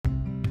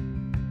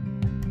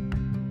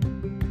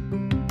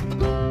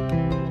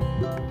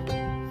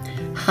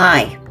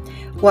Hi,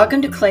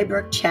 welcome to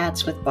Claybrook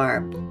Chats with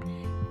Barb.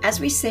 As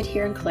we sit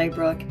here in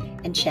Claybrook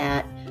and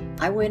chat,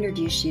 I will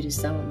introduce you to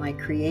some of my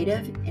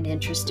creative and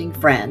interesting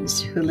friends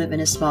who live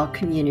in a small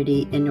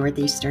community in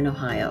northeastern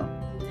Ohio.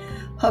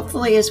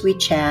 Hopefully, as we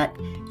chat,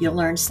 you'll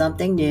learn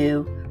something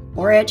new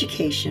or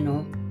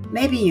educational,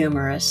 maybe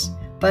humorous,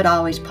 but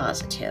always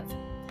positive.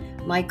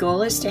 My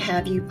goal is to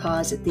have you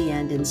pause at the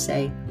end and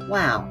say,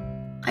 "Wow,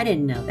 I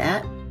didn't know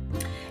that."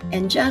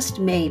 And just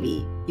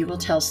maybe you will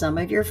tell some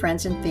of your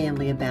friends and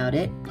family about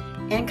it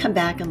and come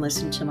back and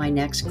listen to my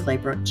next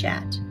Claybrook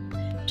chat.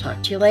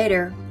 Talk to you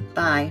later.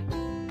 Bye.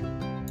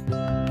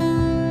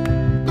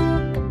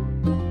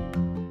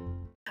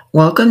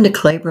 Welcome to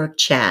Claybrook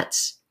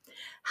Chats.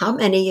 How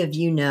many of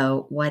you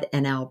know what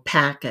an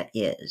alpaca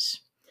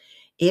is?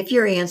 If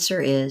your answer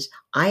is,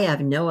 "I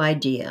have no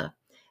idea,"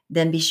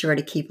 then be sure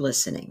to keep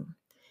listening.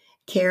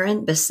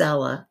 Karen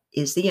Biscella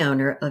is the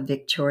owner of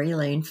Victoria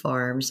Lane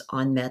Farms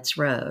on Metz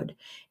Road,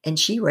 and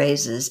she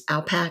raises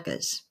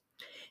alpacas.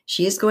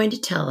 She is going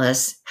to tell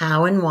us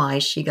how and why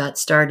she got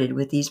started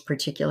with these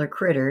particular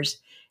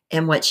critters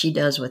and what she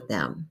does with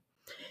them.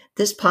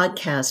 This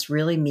podcast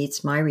really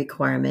meets my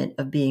requirement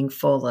of being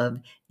full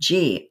of,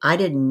 "Gee, I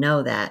didn't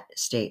know that"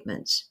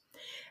 statements.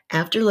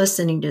 After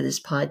listening to this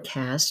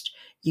podcast,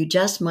 you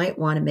just might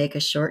want to make a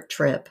short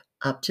trip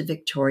up to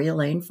Victoria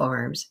Lane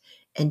Farms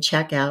and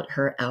check out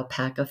her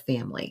alpaca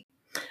family.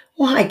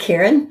 Well, hi,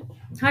 Karen.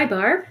 Hi,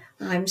 Barb.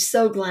 I'm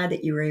so glad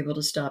that you were able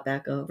to stop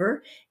back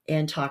over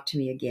and talk to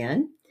me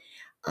again.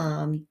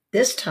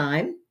 This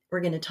time, we're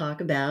going to talk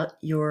about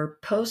your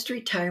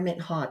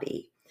post-retirement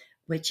hobby,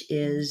 which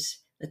is,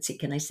 let's see,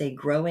 can I say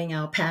growing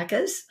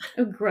alpacas?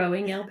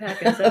 Growing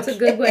alpacas. That's a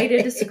good way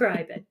to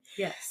describe it.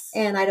 Yes.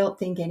 And I don't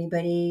think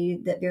very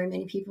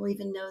many people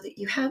even know that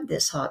you have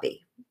this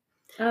hobby.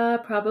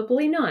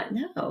 Probably not.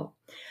 No.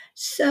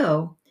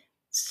 So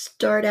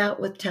start out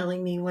with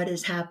telling me what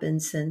has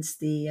happened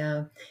since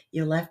you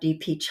left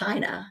EP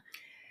China.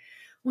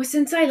 Well,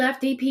 since I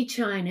left EP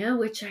China,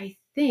 which I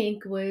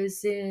think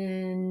was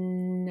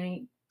in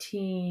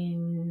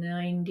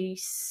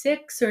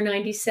 1996 or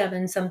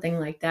 97, something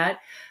like that,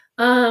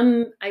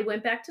 I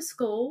went back to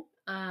school.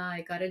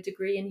 I got a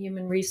degree in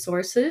human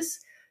resources,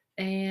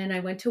 and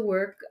I went to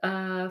work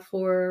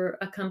for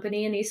a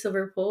company in East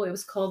Liverpool. It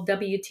was called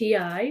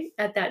WTI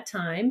at that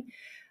time.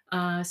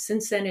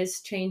 Since then,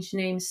 it's changed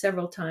names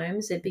several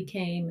times. It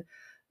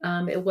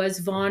was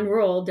Von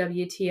Roll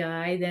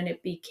WTI, then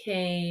it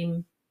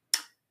became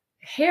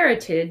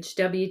Heritage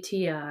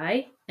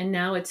WTI, and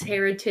now it's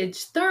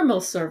Heritage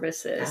Thermal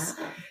Services.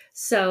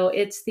 So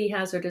it's the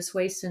hazardous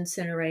waste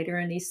incinerator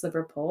in East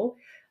Liverpool.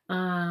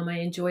 I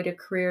enjoyed a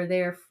career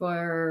there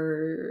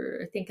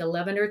for, I think,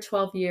 11 or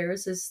 12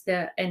 years as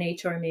an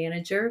HR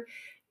manager.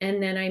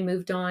 And then I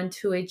moved on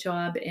to a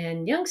job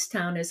in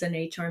Youngstown as an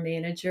HR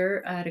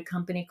manager at a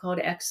company called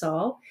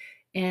Exol.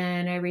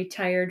 And I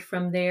retired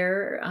from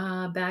there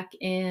back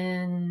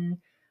in,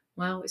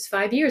 well, it was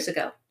 5 years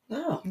ago.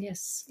 Wow.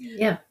 Yes.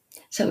 Yeah.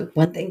 So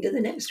one thing to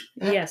the next.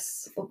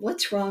 Yes.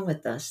 What's wrong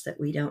with us that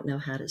we don't know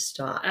how to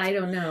stop? I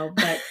don't know,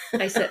 but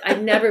I said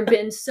I've never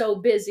been so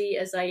busy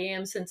as I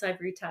am since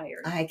I've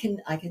retired. I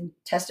can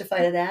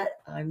testify to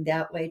that. I'm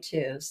that way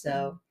too.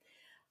 So,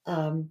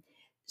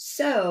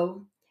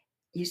 so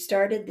you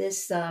started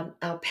this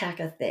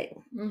alpaca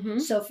thing. Mm-hmm.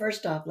 So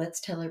first off,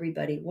 let's tell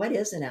everybody, what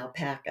is an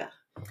alpaca?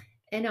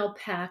 An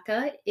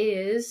alpaca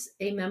is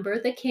a member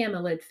of the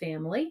camelid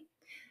family.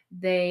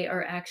 There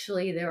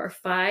are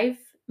 5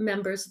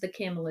 members of the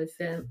camelid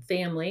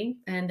family,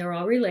 and they're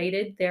all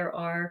related. There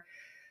are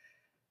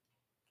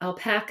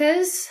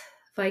alpacas,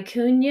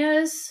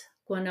 vicuñas,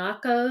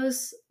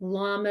 guanacos,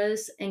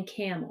 llamas, and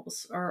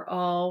camels are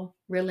all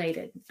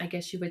related. I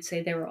guess you would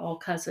say they were all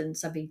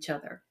cousins of each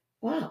other.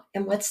 Wow.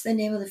 And what's the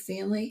name of the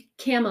family?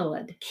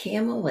 Camelid.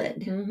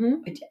 Camelid.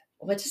 Mm-hmm.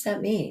 What does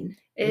that mean?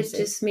 It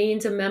just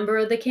means a member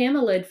of the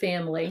camelid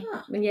family.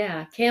 Huh.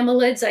 Yeah,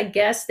 camelids, I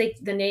guess the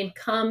name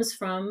comes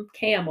from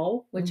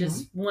camel, which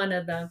is one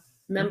of the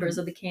members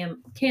of the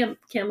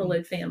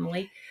camelid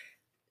family.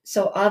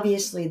 So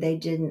obviously they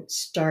didn't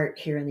start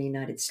here in the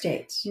United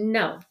States.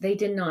 No, they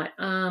did not.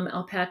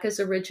 Alpacas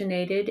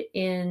originated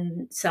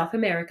in South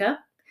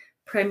America,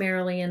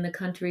 primarily in the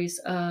countries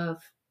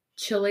of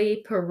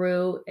Chile,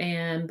 Peru,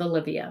 and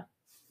Bolivia.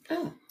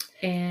 Oh.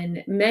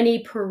 And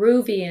many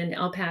Peruvian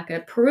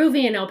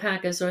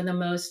alpacas are the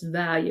most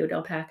valued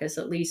alpacas,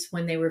 at least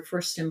when they were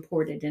first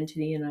imported into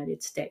the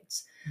United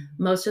States.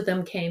 Mm-hmm. Most of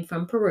them came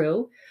from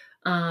Peru.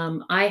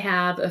 I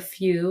have a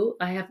few.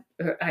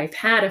 I've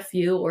had a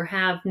few, or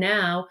have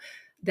now,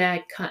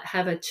 that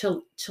have a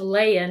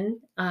Chilean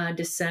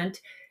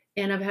descent,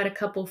 and I've had a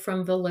couple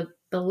from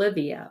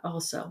Bolivia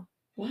also.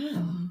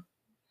 Wow.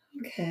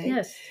 Okay.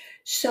 Yes.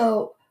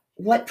 So,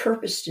 what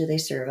purpose do they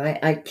serve?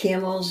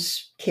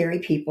 Camels carry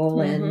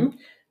people and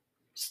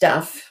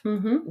stuff.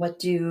 Mm-hmm. What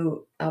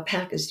do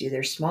alpacas do?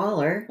 They're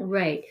smaller.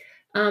 Right.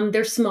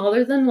 They're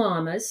smaller than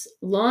llamas.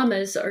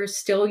 Llamas are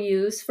still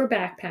used for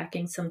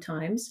backpacking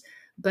sometimes,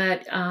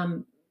 but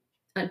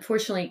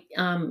unfortunately,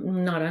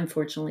 not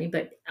unfortunately,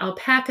 but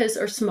alpacas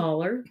are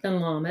smaller than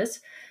llamas.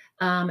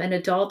 An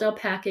adult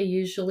alpaca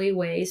usually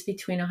weighs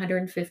between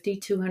 150,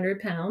 200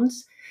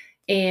 pounds.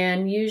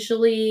 And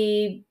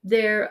usually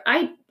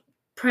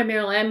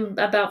I'm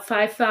about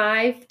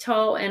 5'5"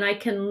 tall, and I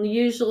can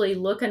usually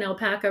look an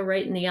alpaca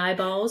right in the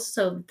eyeballs.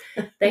 So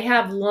they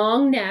have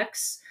long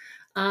necks.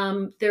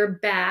 Their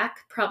back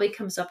probably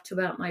comes up to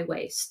about my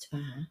waist.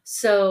 Uh-huh.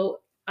 So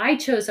I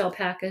chose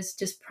alpacas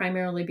just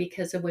primarily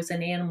because it was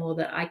an animal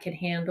that I could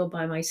handle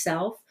by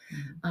myself.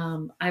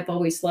 I've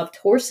always loved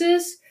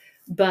horses,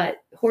 but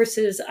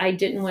horses, I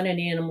didn't want an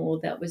animal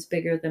that was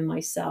bigger than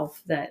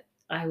myself that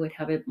I would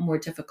have a more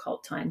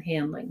difficult time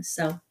handling.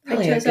 So I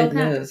Probably a chose good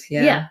move. alpacas.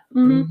 Yeah. Yeah.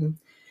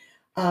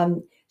 Hmm.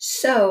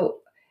 So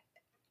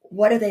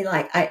what are they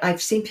like?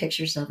 I've seen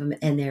pictures of them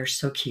and they're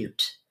so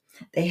cute.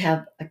 They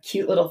have a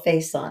cute little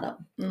face on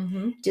them.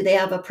 Hmm. Do they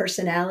have a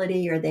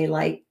personality? Or are they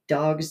like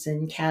dogs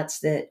and cats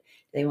that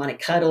they want to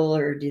cuddle,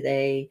 or do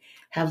they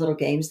have little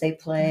games they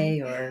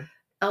play? Or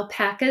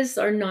Alpacas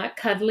are not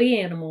cuddly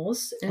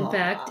animals. In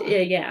fact, aw.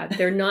 yeah,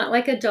 they're not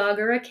like a dog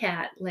or a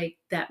cat, like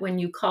that when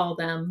you call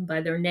them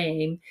by their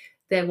name,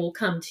 they will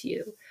come to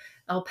you.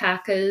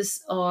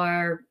 Alpacas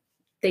are,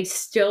 they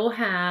still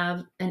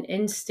have an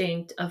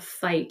instinct of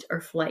fight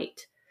or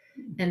flight.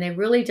 And they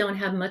really don't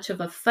have much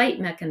of a fight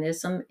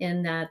mechanism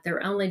in that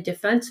their only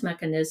defense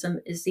mechanism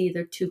is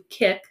either to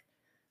kick,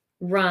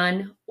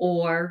 run,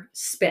 or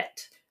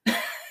spit.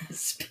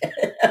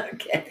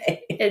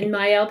 Okay. And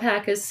my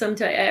alpacas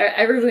sometimes,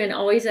 everyone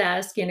always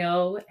asks,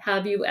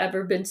 have you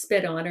ever been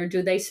spit on, or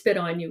do they spit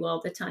on you all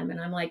the time? And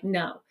I'm like,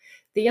 no.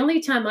 The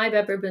only time I've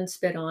ever been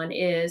spit on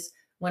is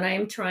when I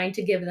am trying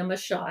to give them a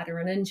shot or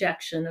an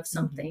injection of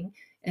something,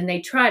 and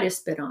they try to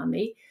spit on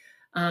me.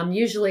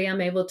 Usually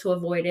I'm able to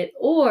avoid it.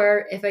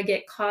 Or if I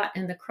get caught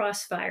in the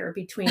crossfire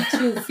between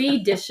two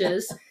feed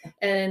dishes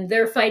and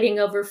they're fighting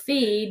over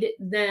feed,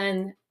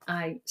 then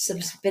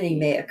Some spitting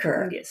may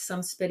occur. yes,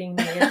 some spitting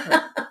may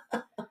occur.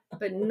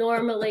 But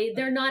normally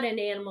they're not an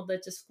animal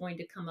that's just going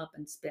to come up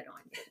and spit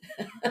on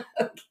you.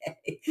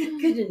 Okay,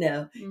 good to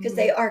know, because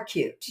they are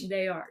cute.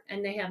 They are,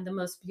 and they have the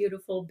most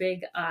beautiful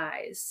big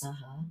eyes.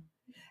 Uh-huh.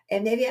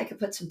 And maybe I could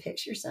put some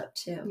pictures up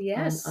too.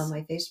 Yes. On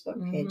my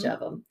Facebook page of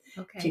them.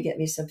 Okay. If you get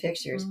me some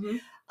pictures.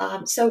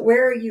 So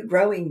where are you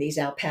growing these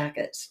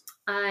alpacas?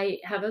 I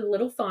have a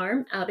little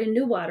farm out in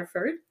New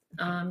Waterford,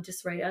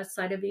 just right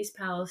outside of East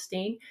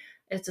Palestine.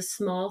 It's a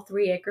small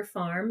 3-acre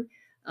farm.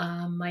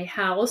 My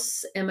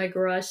house and my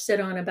garage sit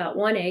on about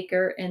 1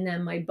 acre, and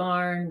then my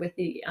barn with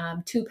the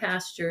 2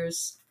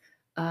 pastures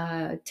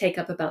take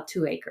up about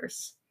 2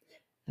 acres.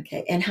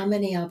 Okay, and how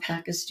many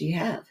alpacas do you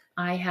have?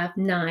 I have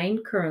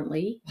 9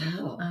 currently.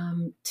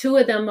 Wow. 2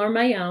 of them are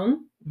my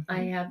own.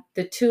 I have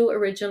the 2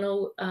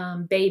 original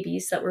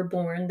babies that were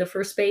born, the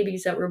first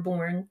babies that were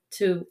born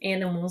to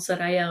animals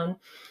that I own.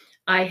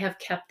 I have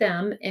kept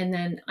them, and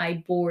then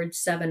I board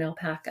 7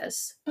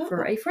 alpacas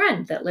for a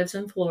friend that lives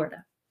in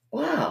Florida.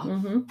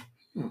 Wow.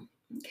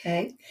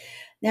 Okay.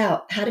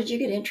 Now, how did you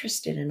get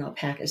interested in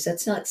alpacas?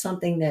 That's not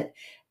something that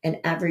an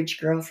average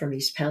girl from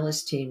East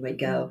Palestine would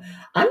go,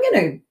 I'm going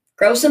to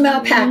grow some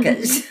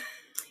alpacas.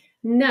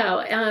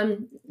 No,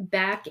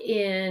 back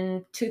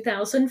in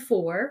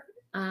 2004,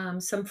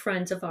 some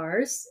friends of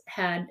ours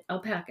had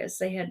alpacas.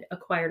 They had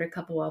acquired a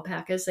couple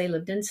alpacas. They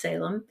lived in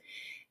Salem,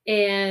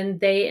 and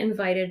they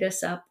invited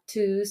us up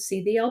to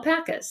see the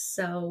alpacas.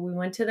 So we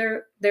went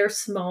to their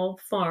small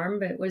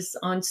farm. It was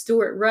on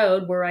Stewart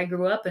Road where I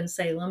grew up in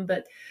Salem,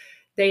 but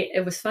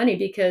it was funny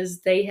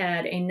because they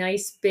had a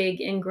nice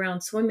big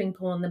in-ground swimming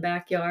pool in the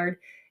backyard,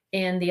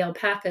 and the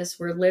alpacas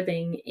were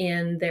living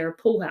in their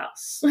pool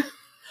house.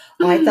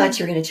 Oh, I thought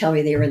you were going to tell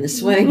me they were in the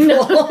swimming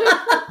pool.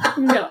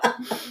 No.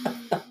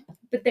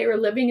 But they were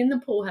living in the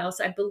pool house.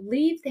 I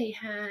believe they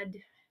had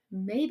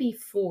maybe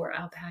 4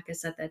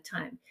 alpacas at that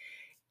time.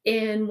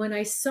 And when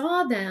I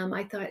saw them,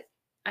 I thought,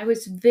 I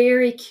was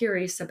very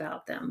curious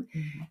about them.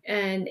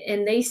 And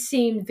they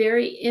seemed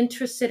very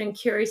interested and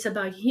curious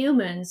about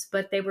humans,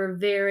 but they were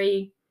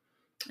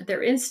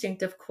their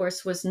instinct, of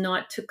course, was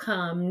not to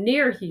come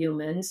near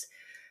humans.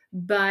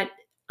 But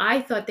I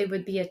thought they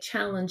would be a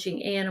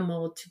challenging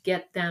animal to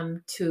get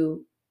them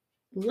to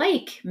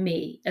like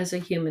me as a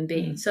human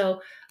being.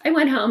 So I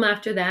went home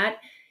after that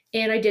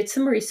and I did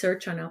some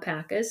research on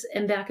alpacas.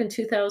 And back in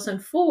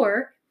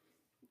 2004,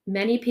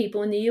 many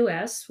people in the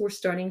US were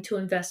starting to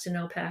invest in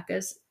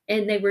alpacas,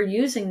 and they were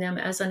using them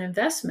as an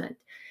investment.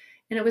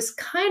 And it was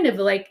kind of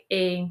like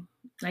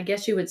I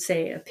guess you would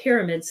say, a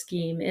pyramid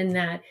scheme, in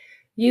that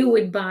you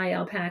would buy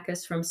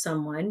alpacas from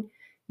someone,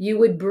 you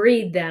would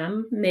breed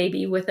them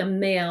maybe with a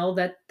male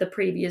that the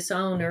previous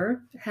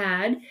owner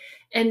had,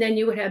 and then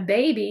you would have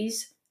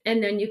babies,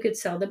 and then you could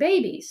sell the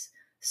babies.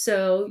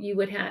 So you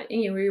would have,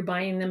 you're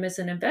buying them as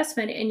an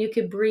investment, and you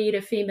could breed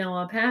a female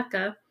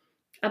alpaca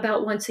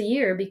about once a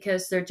year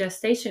because their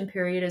gestation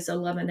period is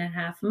 11 and a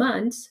half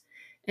months.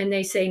 And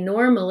they say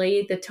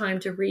normally the time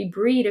to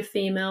rebreed a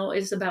female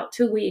is about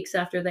 2 weeks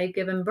after they've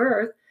given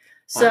birth.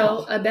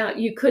 So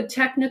you could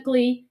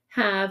technically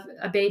have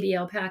a baby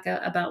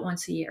alpaca about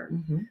once a year.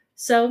 Mm-hmm.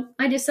 So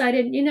I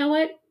decided, you know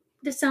what?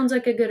 This sounds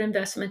like a good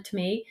investment to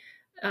me.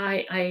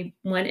 I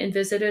went and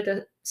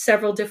visited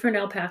several different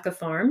alpaca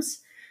farms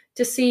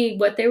to see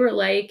what they were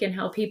like and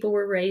how people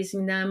were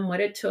raising them, what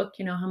it took,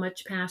 how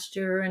much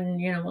pasture and,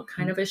 what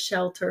kind of a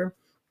shelter.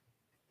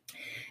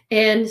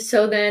 And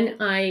so then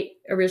I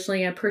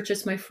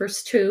purchased my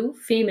first two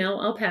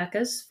female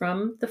alpacas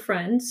from the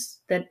friends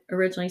that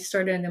originally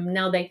started them.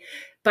 Now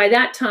by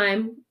that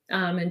time,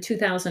 in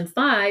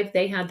 2005,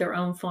 they had their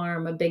own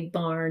farm, a big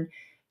barn,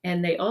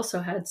 and they also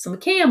had some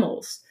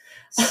camels.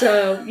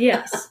 So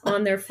yes,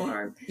 on their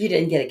farm. You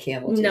didn't get a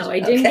camel, did you? No, I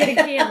didn't get a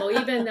camel,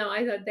 even though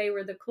I thought they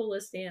were the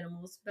coolest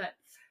animals. But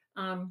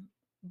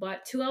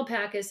bought two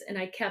alpacas and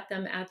I kept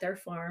them at their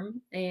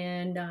farm.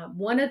 And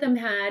one of them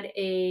had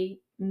a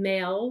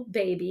male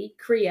baby,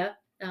 cria.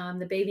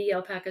 The baby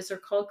alpacas are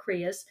called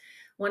crias.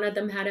 One of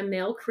them had a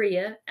male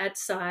cria at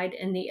side,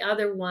 and the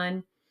other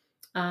one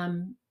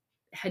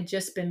had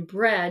just been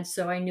bred.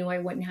 So I knew I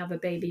wouldn't have a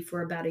baby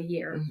for about a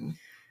year. Mm-hmm.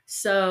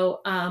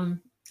 So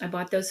I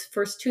bought those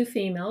first two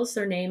females.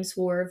 Their names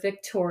were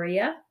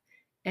Victoria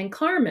and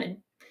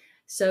Carmen.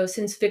 So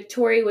since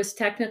Victoria was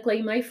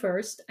technically my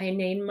first, I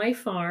named my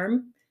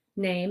farm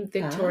name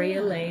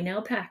Victoria Lane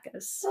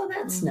Alpacas. Oh,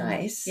 that's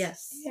nice.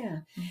 Yes. Yeah.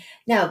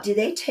 Now, do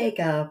they take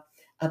a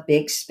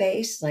big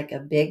space, like a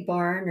big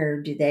barn,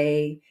 or do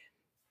they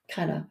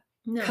kind of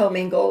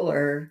commingle,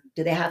 or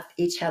do they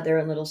each have their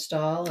own little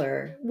stall?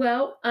 Or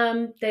well,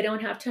 they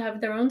don't have to have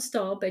their own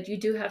stall, but you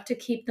do have to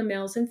keep the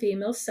males and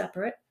females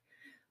separate.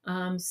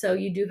 So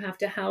you do have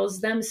to house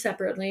them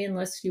separately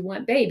unless you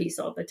want babies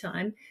all the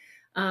time.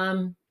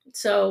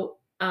 So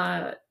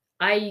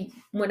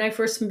when I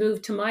first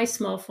moved to my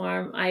small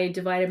farm, I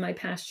divided my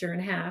pasture in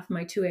half,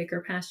 my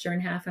 2-acre pasture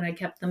in half, and I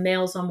kept the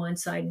males on one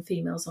side and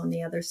females on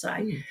the other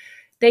side.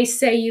 They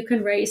say you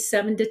can raise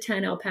 7 to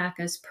 10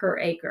 alpacas per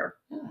acre.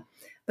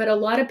 But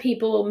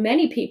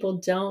many people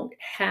don't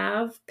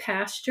have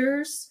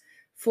pastures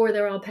for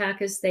their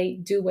alpacas. They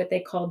do what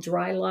they call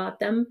dry lot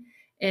them.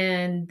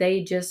 And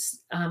they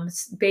just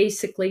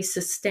basically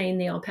sustain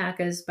the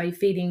alpacas by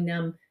feeding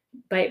them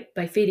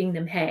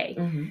hay.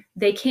 Mm-hmm.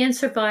 They can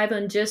survive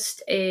on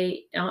just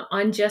hay,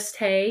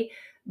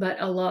 but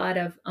a lot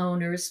of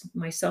owners,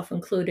 myself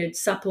included,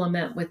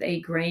 supplement with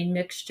a grain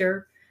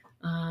mixture.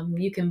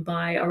 You can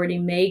buy already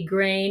made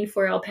grain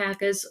for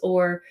alpacas,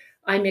 or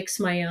I mix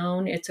my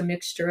own. It's a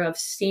mixture of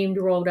steamed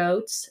rolled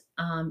oats,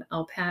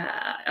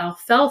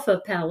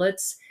 alfalfa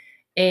pellets,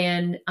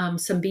 and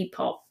some beet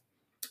pulp.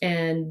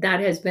 And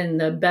that has been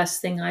the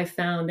best thing I've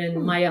found.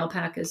 And my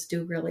alpacas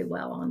do really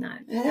well on that.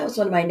 And that was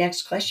one of my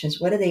next questions.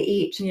 What do they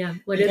eat? Yeah.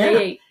 What do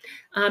they eat?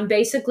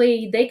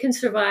 Basically, they can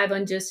survive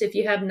on just, if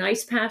you have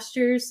nice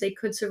pastures, they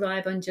could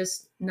survive on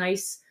just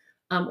nice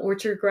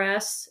orchard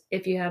grass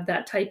if you have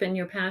that type in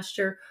your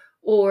pasture,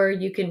 or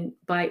you can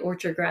buy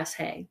orchard grass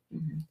hay.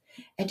 Mm-hmm.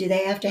 And do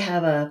they have to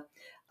have a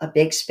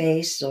big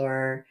space,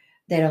 or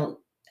they don't?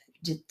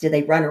 Do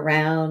they run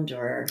around,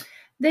 or?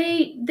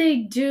 They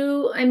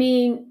do. I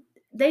mean,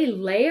 they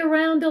lay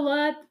around a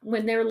lot.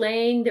 When they're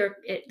laying,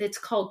 it's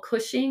called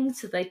cushing.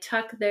 So they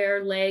tuck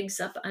their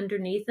legs up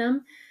underneath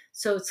them.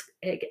 So it's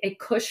a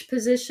cush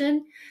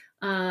position.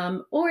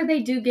 Or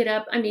they do get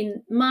up. I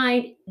mean,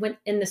 mine went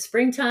in the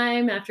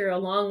springtime after a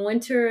long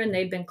winter and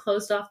they've been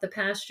closed off the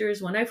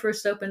pastures. When I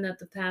first opened up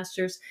the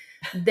pastures,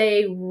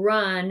 they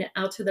run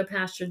out to the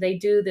pasture. They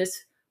do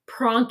this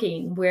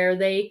pronking where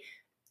they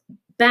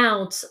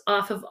bounce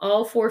off of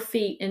all 4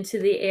 feet into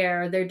the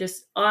air. They're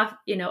just off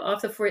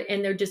the foot,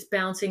 and they're just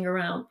bouncing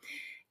around.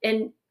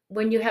 And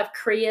when you have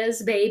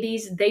crias,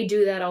 babies, they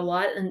do that a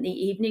lot in the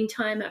evening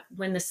time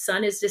when the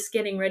sun is just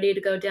getting ready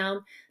to go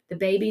down. The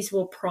babies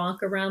will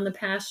pronk around the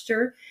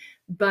pasture.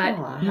 But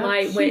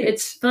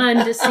it's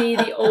fun to see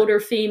the older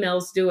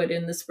females do it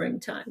in the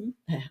springtime.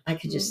 I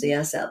could just see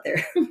us out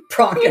there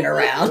pronking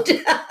around.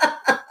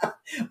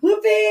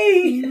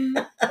 Whoopee!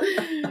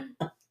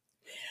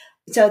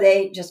 So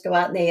they just go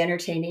out and they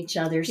entertain each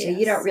other. So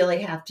you don't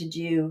really have to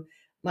do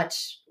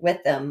much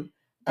with them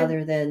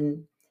other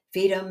than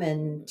feed them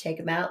and take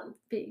them out.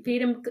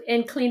 Feed them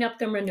and clean up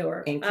their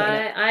manure.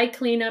 I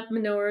clean up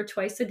manure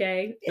twice a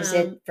day. Is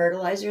it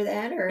fertilizer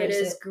then? Or it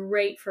is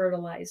great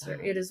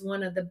fertilizer. It is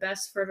one of the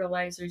best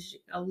fertilizers.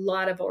 A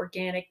lot of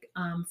organic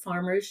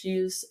farmers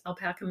use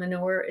alpaca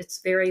manure.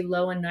 It's very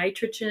low in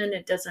nitrogen.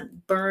 It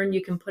doesn't burn.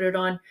 You can put it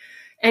on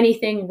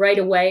anything right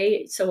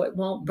away, so it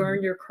won't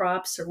burn your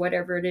crops or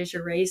whatever it is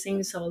you're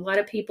raising. So a lot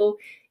of people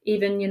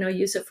even,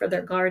 use it for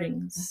their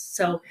gardens.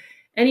 So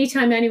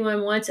anytime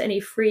anyone wants any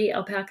free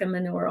alpaca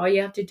manure, all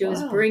you have to do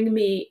is bring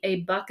me a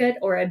bucket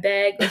or a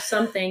bag or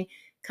something,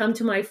 come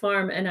to my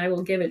farm, and I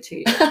will give it to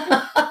you.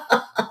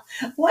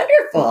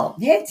 Wonderful.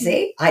 Yeah,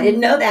 see, I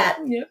didn't know that.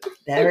 Yep.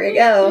 There we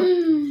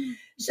go.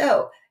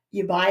 So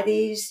you buy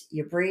these,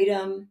 you breed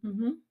them.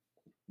 Mm-hmm.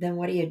 Then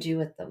what do you do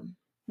with them?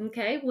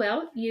 Okay,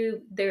 well,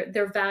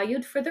 they're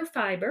valued for their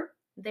fiber.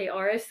 They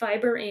are a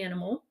fiber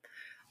animal.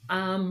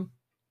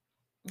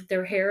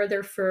 Their hair,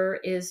 their fur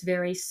is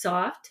very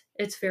soft.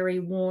 It's very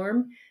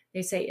warm.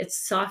 They say it's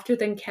softer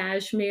than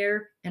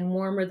cashmere and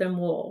warmer than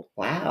wool.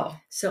 Wow.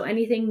 So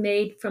anything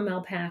made from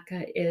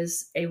alpaca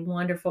is a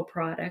wonderful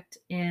product.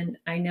 And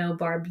I know,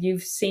 Barb,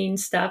 you've seen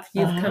stuff.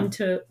 You've come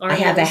to I our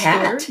have a little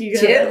hat store. You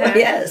too. have a hat.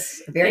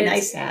 Yes, a very It's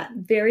nice hat.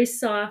 very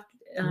soft,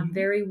 Mhm.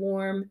 very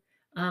warm.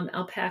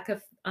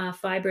 Alpaca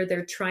fiber.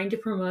 They're trying to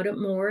promote it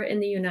more in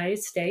the United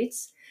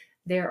States.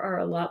 There are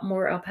a lot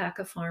more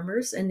alpaca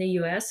farmers in the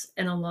U.S.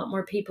 and a lot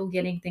more people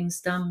getting things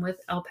done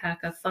with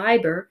alpaca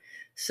fiber.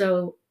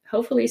 So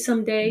hopefully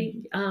someday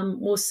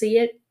we'll see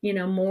it,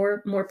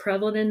 more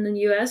prevalent in the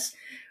U.S.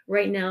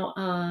 Right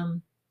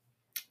now,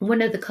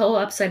 one of the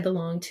co-ops I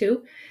belong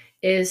to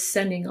is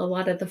sending a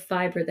lot of the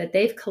fiber that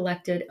they've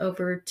collected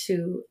over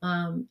to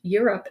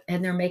Europe,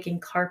 and they're making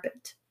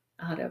carpet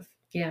out of.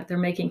 Yeah, they're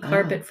making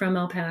carpet from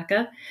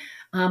alpaca.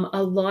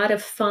 A lot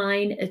of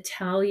fine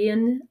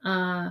Italian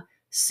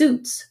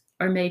suits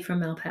are made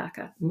from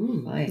alpaca.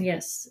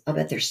 Yes, I'll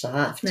bet they're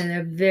soft. and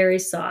they're very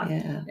soft.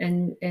 Yeah.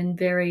 And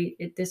very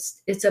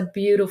it's a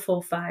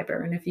beautiful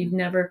fiber. And if you've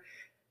never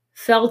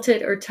felt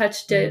it or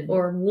touched it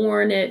or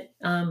worn it,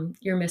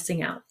 you're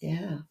missing out.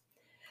 Yeah.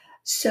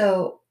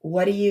 So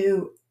what do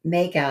you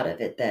make out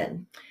of it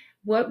then?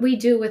 What we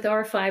do with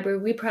our fiber,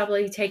 we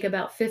probably take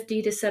about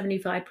 50 to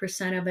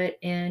 75% of it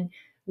and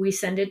we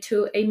send it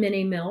to a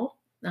mini mill.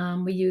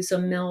 We use a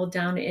mill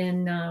down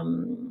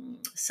in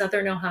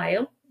Southern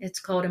Ohio.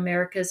 It's called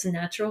America's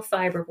Natural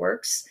Fiber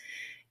Works,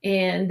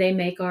 and they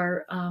make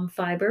our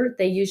fiber.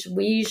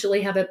 We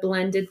usually have it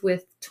blended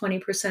with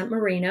 20%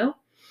 merino,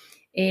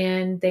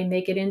 and they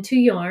make it into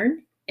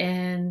yarn.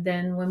 And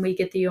then when we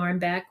get the yarn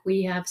back,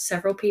 we have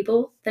several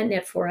people that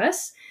knit for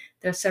us.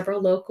 There's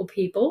several local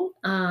people.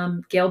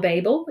 Gail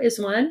Babel is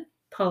one.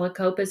 Paula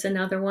Cope is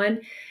another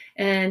one.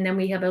 And then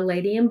we have a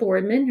lady in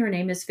Boardman. Her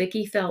name is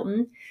Vicki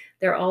Felton.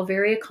 They're all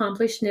very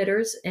accomplished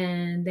knitters,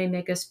 and they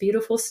make us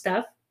beautiful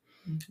stuff.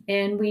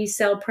 And we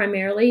sell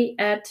primarily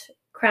at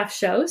craft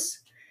shows.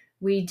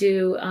 We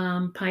do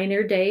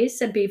Pioneer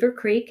Days at Beaver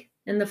Creek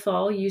in the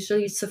fall.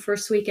 Usually it's the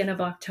first weekend of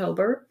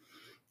October.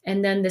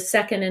 And then the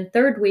second and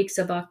third weeks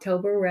of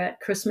October, we're at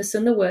Christmas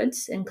in the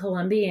Woods in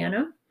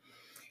Columbiana.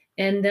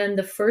 And then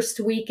the first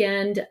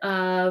weekend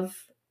of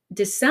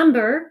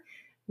December,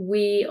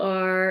 we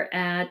are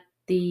at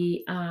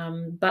the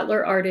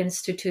Butler Art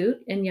Institute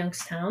in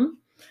Youngstown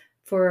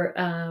for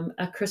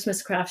a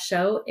Christmas craft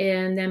show.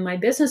 And then my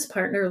business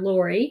partner,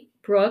 Lori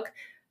Brooke,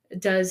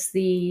 does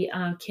the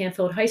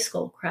Canfield High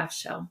School craft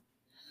show.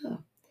 Oh.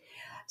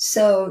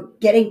 So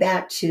getting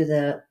back to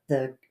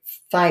the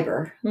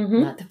fiber,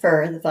 not the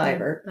fur, the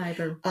fiber.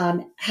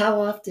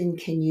 How often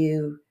can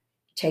you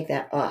take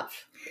that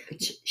off?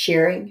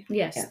 Shearing?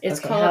 Yes, Yeah. it's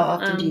called how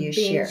often do you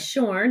being shear?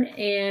 shorn,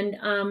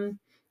 and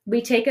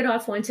we take it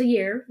off once a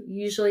year.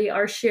 Usually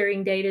our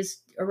shearing date is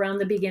around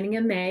the beginning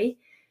of May,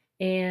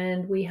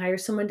 and we hire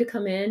someone to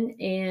come in,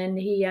 and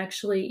he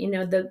actually,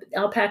 the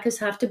alpacas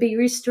have to be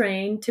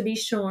restrained to be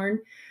shorn,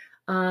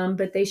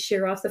 but they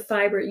shear off the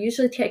fiber. It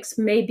usually takes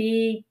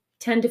maybe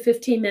 10 to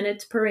 15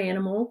 minutes per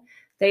animal.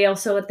 They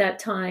also, at that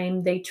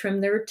time, they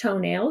trim their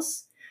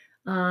toenails.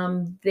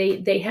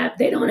 They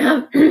don't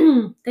have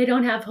they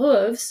don't have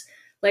hooves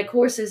like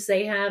horses.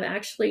 They have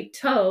actually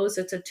toes.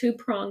 It's a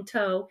 2-pronged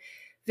toe,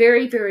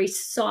 very, very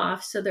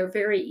soft, so they're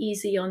very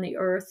easy on the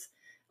earth,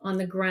 on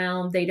the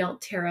ground. They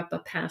don't tear up a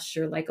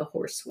pasture like a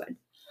horse would.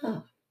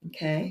 Oh,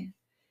 okay.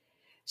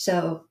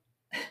 So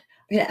I'm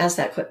going to ask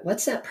that quick.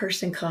 What's that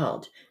person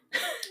called?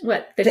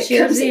 What, that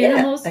shears the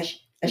animals?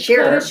 A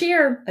shearer. A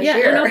shearer. An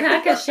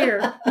alpaca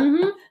shearer.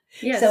 Mm-hmm.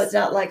 Yes. So it's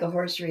not like a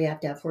horse where you have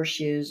to have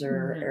horseshoes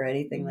or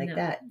anything like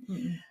that.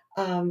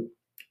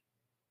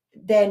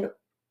 Then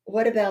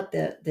what about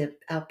the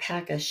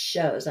alpaca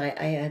shows?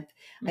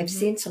 I've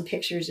seen some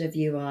pictures of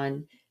you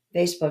on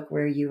Facebook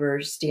where you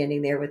were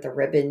standing there with a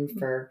ribbon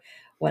for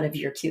one of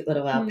your cute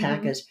little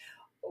alpacas.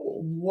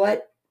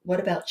 What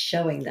about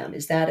showing them?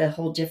 Is that a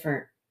whole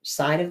different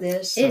side of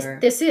this?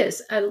 This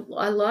is a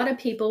lot of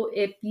people.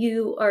 If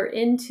you are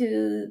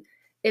into,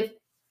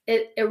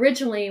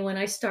 originally when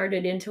I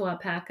started into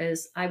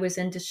alpacas, I was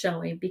into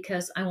showing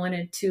because I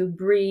wanted to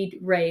breed,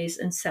 raise,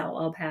 and sell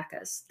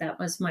alpacas. That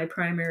was my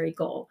primary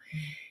goal.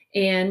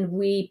 And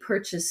we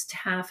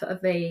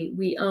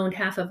owned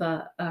half of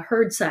a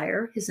herd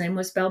sire. His name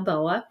was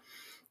Balboa.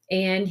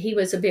 And he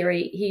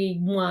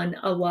won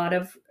a lot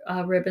of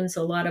ribbons,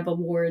 a lot of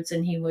awards,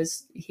 and he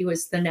was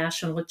the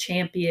national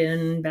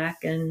champion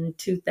back in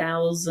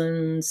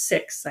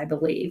 2006, I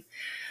believe.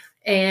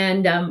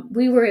 And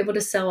we were able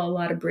to sell a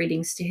lot of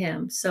breedings to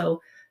him.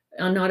 So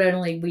not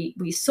only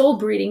we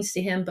sold breedings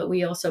to him, but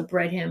we also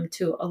bred him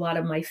to a lot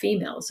of my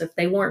females. If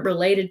they weren't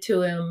related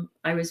to him,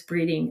 I was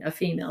breeding a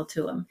female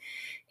to him.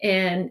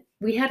 And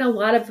we had a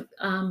lot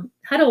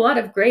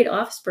of great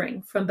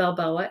offspring from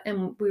Balboa,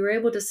 and we were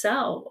able to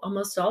sell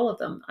almost all of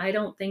them. I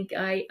don't think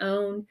I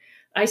don't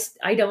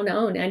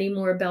own any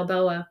more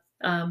Balboa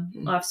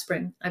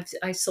offspring.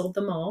 I sold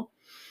them all,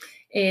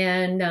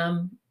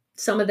 and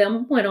some of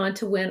them went on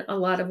to win a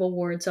lot of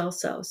awards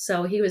also.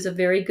 So he was a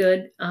very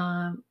good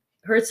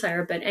herd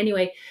sire. But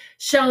anyway,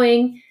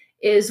 showing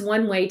is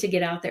one way to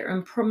get out there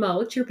and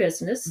promote your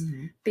business,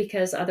 Mm-hmm.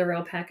 because other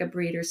alpaca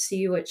breeders see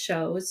you at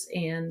shows,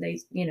 and they,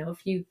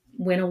 if you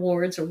win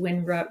awards or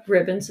win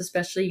ribbons,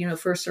 especially,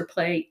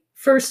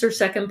 first or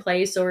second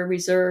place or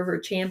reserve or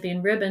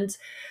champion ribbons,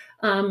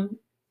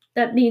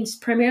 that means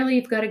primarily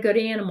you've got a good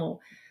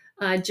animal.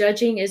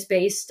 Judging is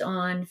based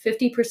on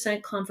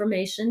 50%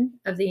 confirmation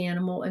of the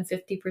animal and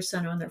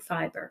 50% on their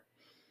fiber.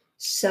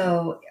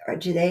 So,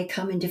 do they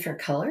come in different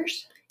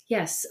colors?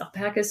 Yes,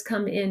 alpacas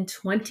come in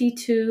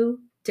 22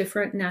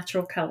 different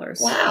natural colors.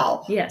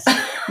 Wow. Yes.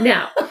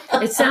 Now,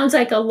 it sounds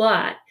like a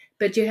lot,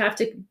 but you have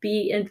to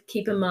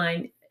keep in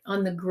mind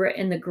in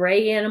the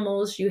gray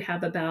animals, you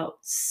have about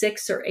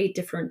 6 or 8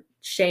 different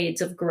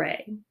shades of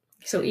gray.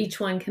 So each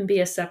one can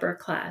be a separate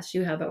class.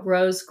 You have a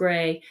rose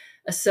gray,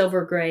 a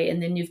silver gray,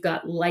 and then you've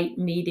got light,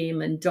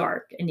 medium, and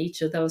dark in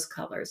each of those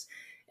colors.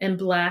 And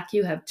black,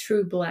 you have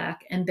true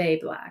black and bay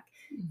black.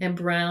 And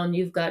brown,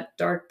 you've got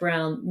dark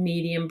brown,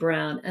 medium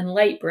brown, and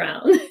light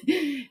brown.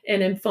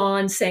 And in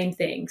fawn, same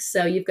thing.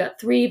 So you've got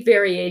 3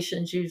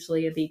 variations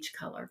usually of each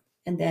color.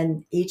 And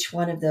then each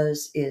one of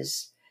those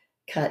is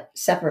cut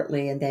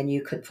separately, and then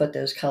you could put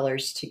those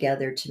colors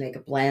together to make a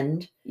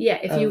blend. Yeah,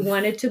 if you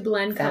wanted to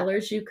blend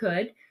colors, you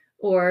could,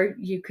 or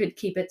you could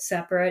keep it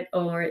separate,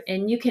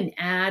 and you can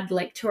add,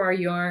 like to our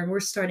yarn, we're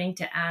starting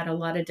to add a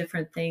lot of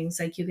different things.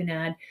 Like you can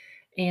add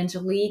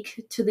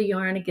angelique to the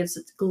yarn, it gives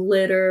it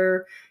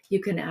glitter. You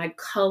can add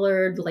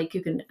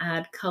you can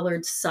add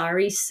colored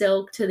sari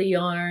silk to the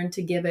yarn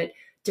to give it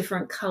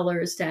different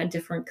colors, to add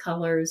different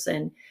colors.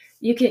 And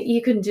you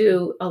can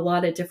do a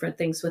lot of different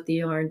things with the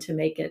yarn to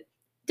make it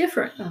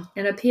different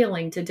and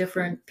appealing to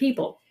different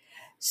people.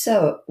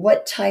 So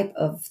what type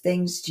of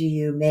things do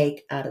you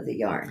make out of the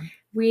yarn?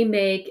 We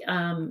make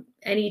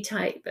any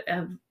type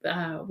of,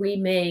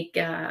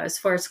 as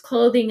far as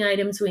clothing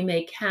items, we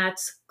make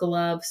hats,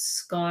 gloves,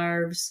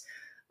 scarves,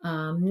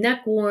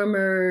 neck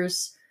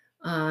warmers,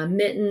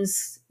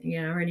 mittens, I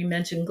already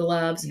mentioned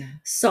gloves,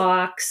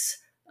 socks.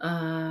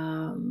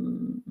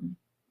 That's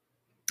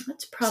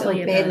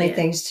probably mainly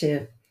things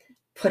to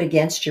put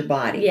against your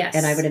body. Yes.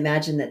 And I would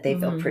imagine that they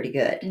feel pretty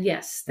good.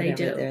 Yes, they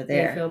do. They're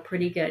there. They feel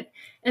pretty good.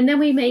 And then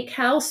we make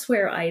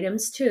houseware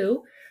items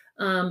too.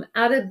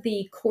 Out of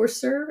the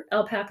coarser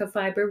alpaca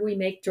fiber, we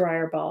make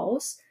dryer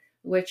balls,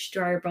 which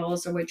dryer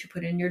balls are what you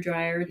put in your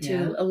dryer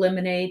to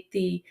eliminate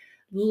the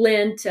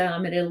lint.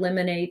 It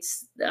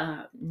eliminates,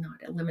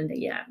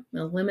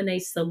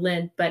 eliminates the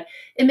lint, but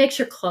it makes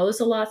your clothes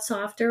a lot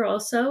softer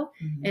also.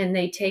 Mm-hmm. And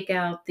they take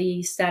out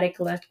the static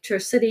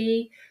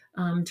electricity.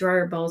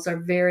 Dryer balls are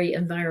very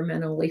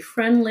environmentally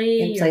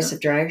friendly. In place of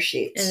dryer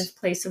sheets. In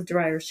place of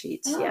dryer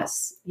sheets,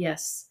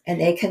 yes.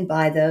 And they can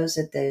buy those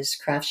at those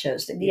craft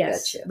shows that you go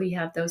to. We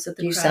have those at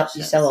the craft shows.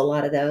 You sell a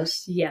lot of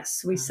those?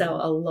 Yes, we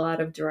sell a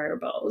lot of dryer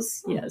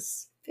balls,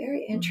 yes.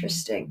 Very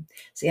interesting.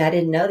 Mm-hmm. See, I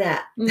didn't know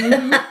that.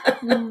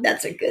 Mm-hmm.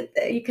 That's a good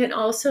thing. You can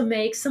also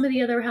make, some of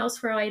the other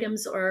houseware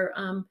items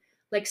are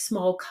like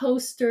small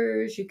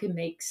coasters. You can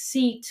make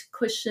seat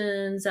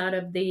cushions out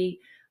of the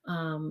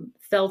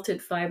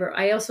felted fiber.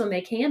 I also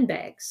make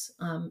handbags,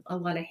 a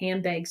lot of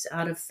handbags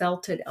out of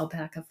felted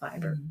alpaca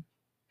fiber.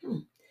 Mm-hmm.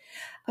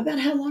 About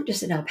how long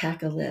does an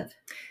alpaca live?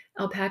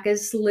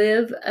 Alpacas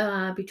live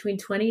between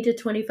 20 to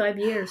 25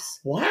 years.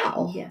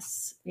 Wow.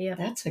 Yes. Yeah.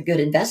 That's a good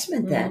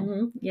investment then.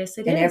 Mm-hmm. Yes,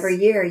 it is. And every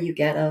year you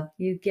get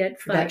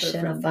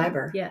production of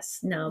fiber.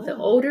 Yes. Now, the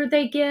older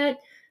they get,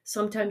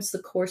 sometimes the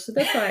coarser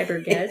the fiber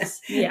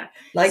gets. Yeah.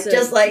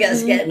 Just like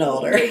us getting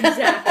older.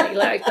 Exactly.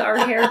 Like our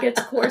hair gets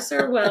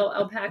coarser. Well,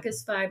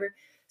 alpaca's fiber.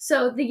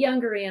 So the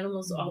younger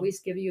animals always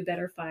give you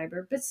better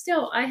fiber. But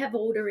still, I have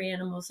older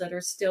animals that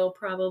are still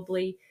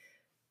probably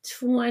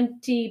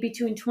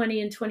between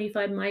 20 and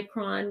 25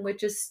 micron,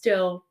 which is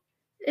still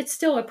a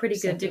pretty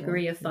good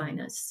degree of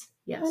fineness.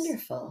 Yes.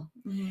 Wonderful.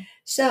 Mm-hmm.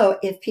 So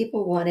if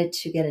people wanted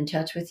to get in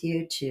touch with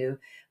you to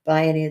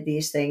buy any of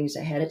these things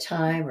ahead of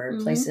time or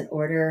place an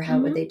order, how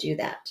would they do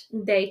that?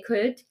 They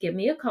could give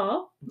me a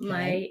call.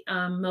 Okay.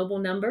 My mobile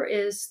number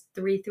is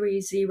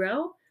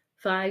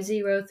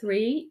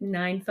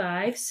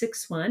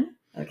 330-503-9561.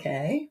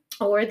 Okay.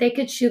 Or they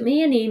could shoot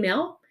me an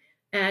email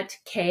at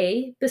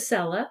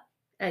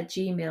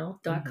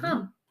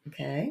kbiscella@gmail.com.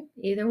 Okay.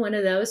 Either one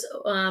of those.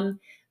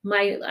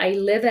 I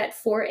live at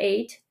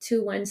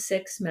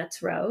 48216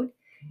 Metz Road,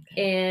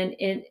 and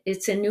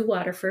it's in New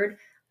Waterford.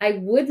 I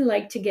would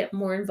like to get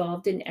more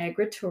involved in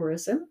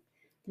agritourism,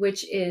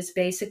 which is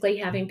basically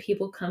having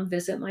people come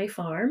visit my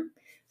farm.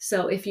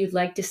 So if you'd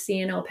like to see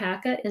an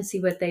alpaca and see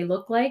what they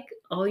look like,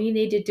 all you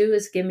need to do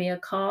is give me a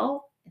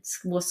call.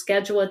 We'll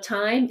schedule a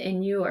time,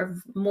 and you are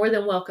more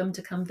than welcome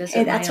to come visit.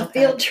 Hey, that's a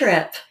field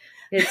trip.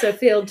 It's a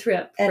field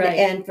trip.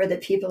 And for the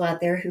people out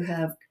there who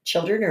have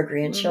children or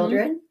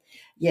grandchildren,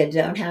 you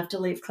don't have to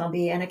leave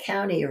Columbiana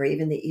County or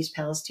even the East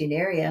Palestine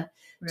area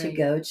to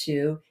go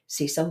to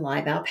see some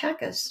live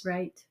alpacas.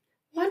 Right.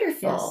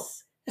 Wonderful.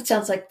 Yes. That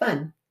sounds like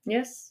fun.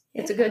 Yes.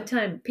 It's a good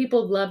time.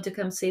 People love to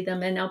come see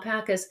them. And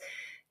alpacas,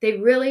 they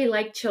really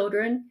like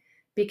children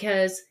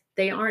because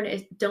they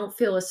don't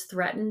feel as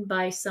threatened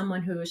by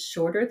someone who is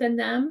shorter than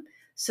them.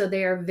 So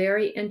they are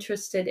very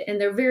interested, and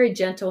they're very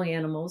gentle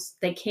animals.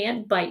 They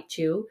can't bite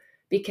you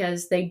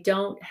because they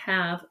don't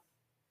have,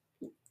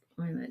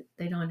 wait a minute,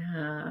 they don't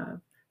have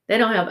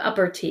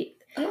upper teeth.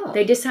 Oh.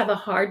 They just have a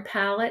hard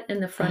palate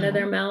in the front of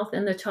their Uh-huh. mouth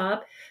and the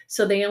top.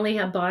 So they only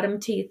have bottom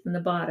teeth in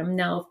the bottom.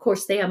 Now, of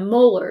course, they have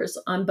molars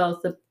on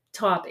both the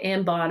top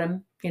and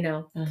bottom,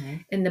 Uh-huh.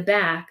 in the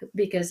back,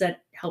 because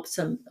that helps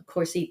them, of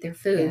course, eat their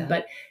food. Yeah.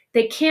 But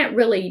they can't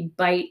really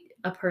bite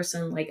a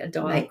person like a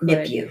dog Might could.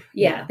 nip you.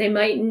 Yeah, they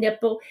might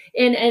nipple.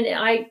 And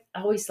I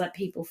always let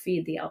people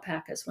feed the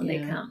alpacas when they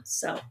Yeah. come.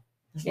 So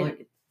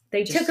Like,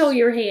 they just- tickle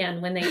your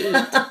hand when they eat.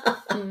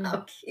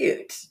 How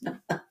cute.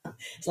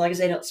 As long as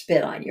they don't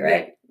spit on you,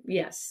 right?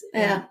 Yes.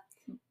 Yeah.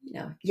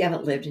 You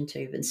haven't lived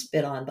until you've been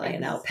spit on by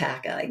an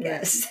alpaca, I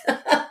guess.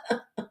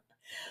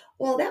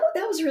 Well, that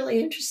was really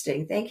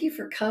interesting. Thank you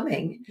for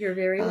coming. You're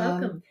very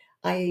welcome.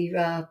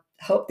 I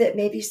hope that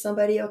maybe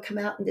somebody will come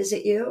out and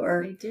visit you,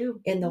 or I do.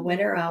 in the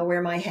winter, I'll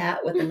wear my hat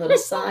with a little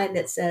sign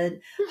that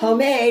said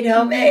homemade,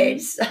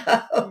 homemade. So.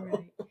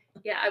 Right.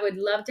 Yeah, I would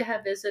love to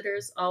have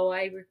visitors. All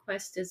I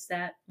request is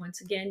that, once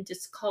again,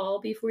 just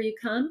call before you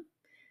come.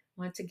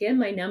 Once again,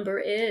 my number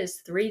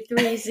is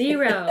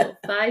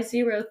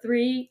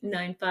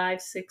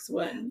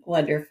 330-503-9561.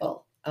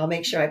 Wonderful. I'll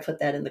make sure I put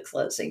that in the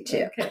closing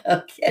too. Okay.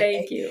 Okay.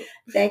 Thank you.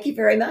 Thank you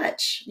very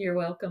much. You're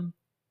welcome.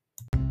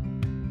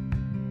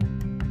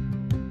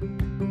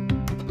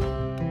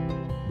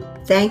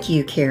 Thank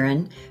you,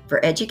 Karen,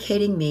 for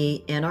educating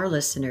me and our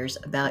listeners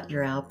about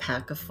your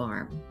alpaca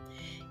farm.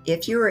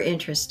 If you are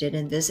interested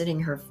in visiting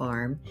her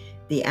farm,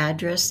 the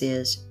address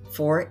is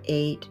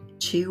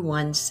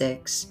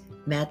 48216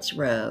 Metz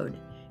Road,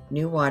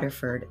 New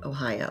Waterford,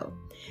 Ohio.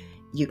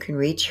 You can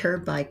reach her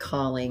by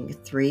calling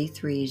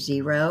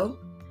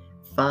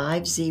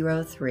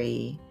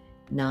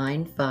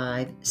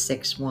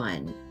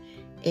 330-503-9561,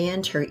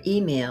 and her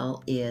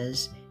email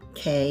is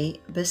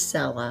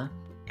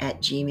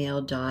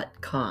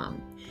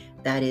kbiscella@gmail.com.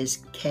 That is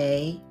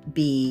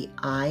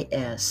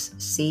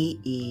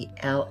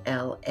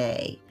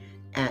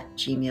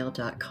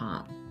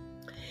KBISCELLA@gmail.com.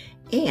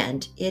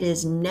 And it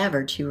is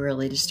never too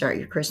early to start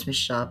your Christmas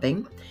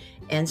shopping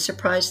and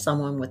surprise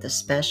someone with a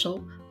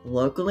special,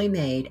 locally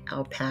made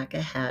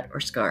alpaca hat or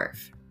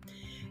scarf.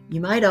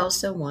 You might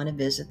also want to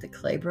visit the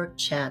Claybrook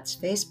Chats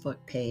Facebook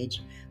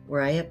page,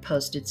 where I have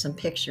posted some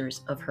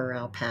pictures of her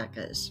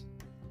alpacas.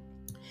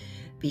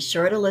 Be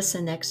sure to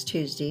listen next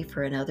Tuesday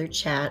for another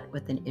chat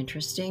with an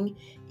interesting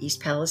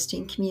East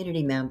Palestine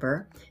community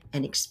member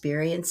and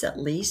experience at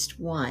least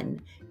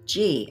one,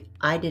 "Gee,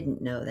 I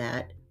didn't know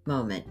that"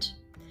 moment.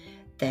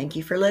 Thank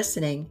you for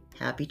listening.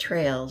 Happy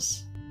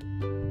trails.